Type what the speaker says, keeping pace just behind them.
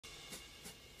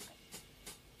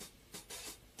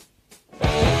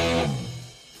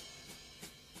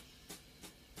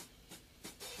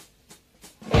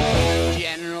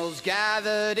Devils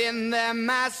gathered in their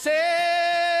masses,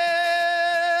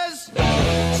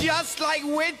 just like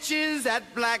witches at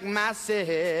black masses.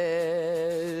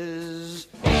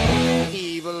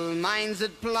 Evil minds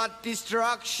that plot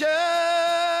destruction,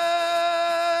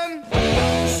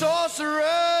 sorcerer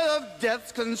of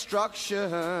death's construction.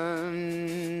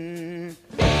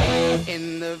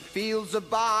 In the fields of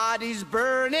bodies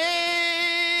burning,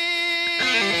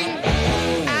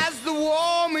 as the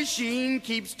war machine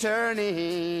keeps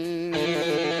turning.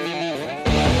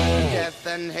 Death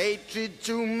and hatred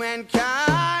to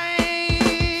mankind,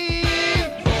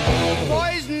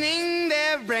 poisoning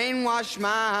their brainwashed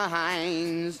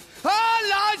minds. Oh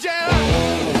Lord,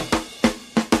 yeah.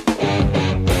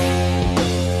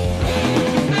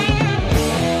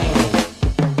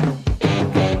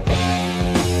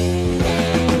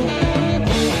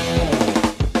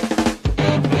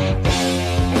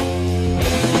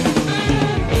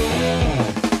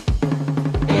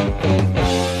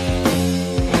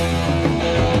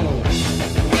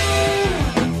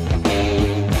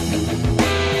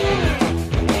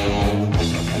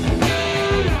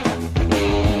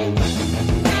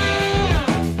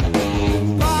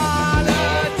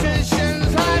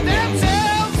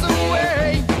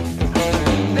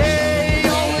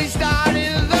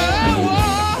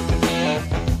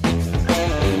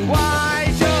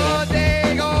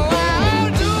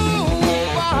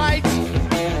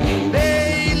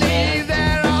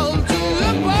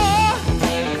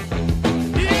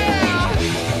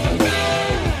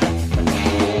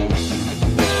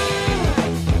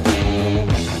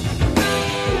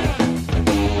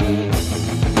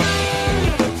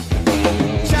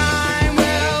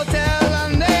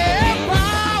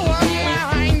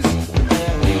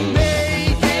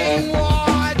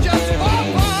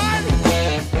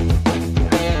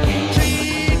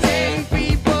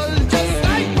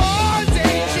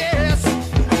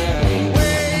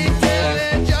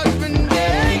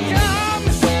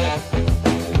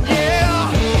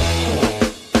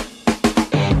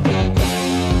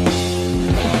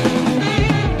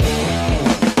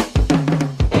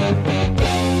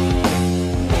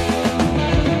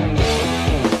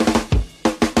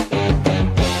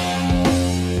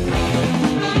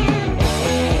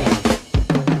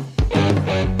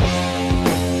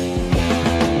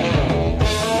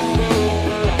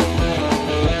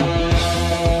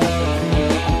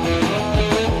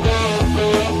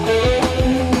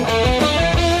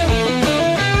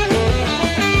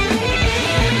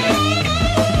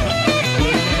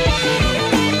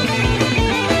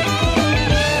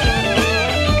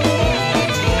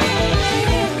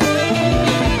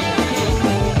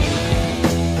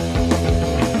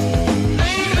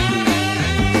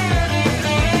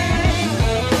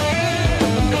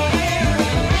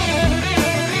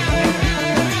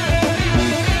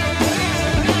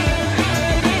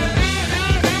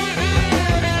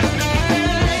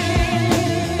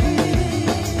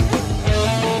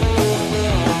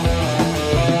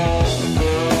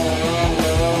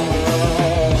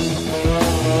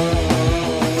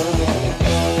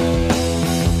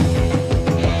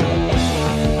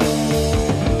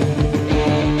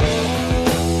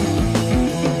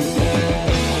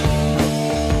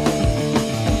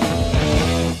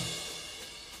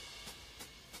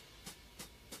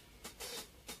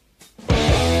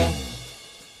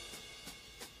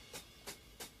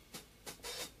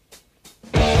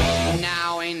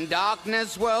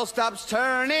 Darkness, world stops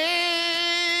turning,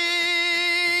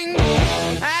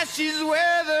 ashes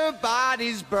where the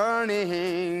body's burning.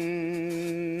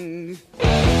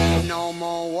 No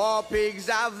more war pigs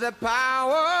have the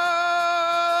power,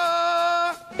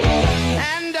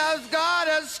 and as God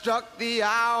has struck the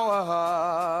hour,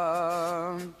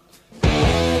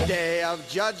 day of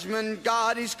judgment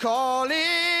God is calling.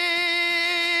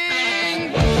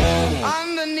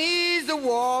 On the knees the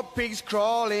war pigs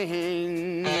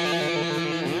crawling,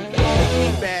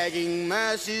 begging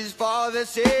mercies for the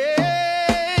sins.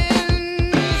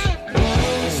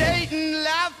 Satan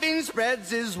laughing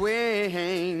spreads his wings.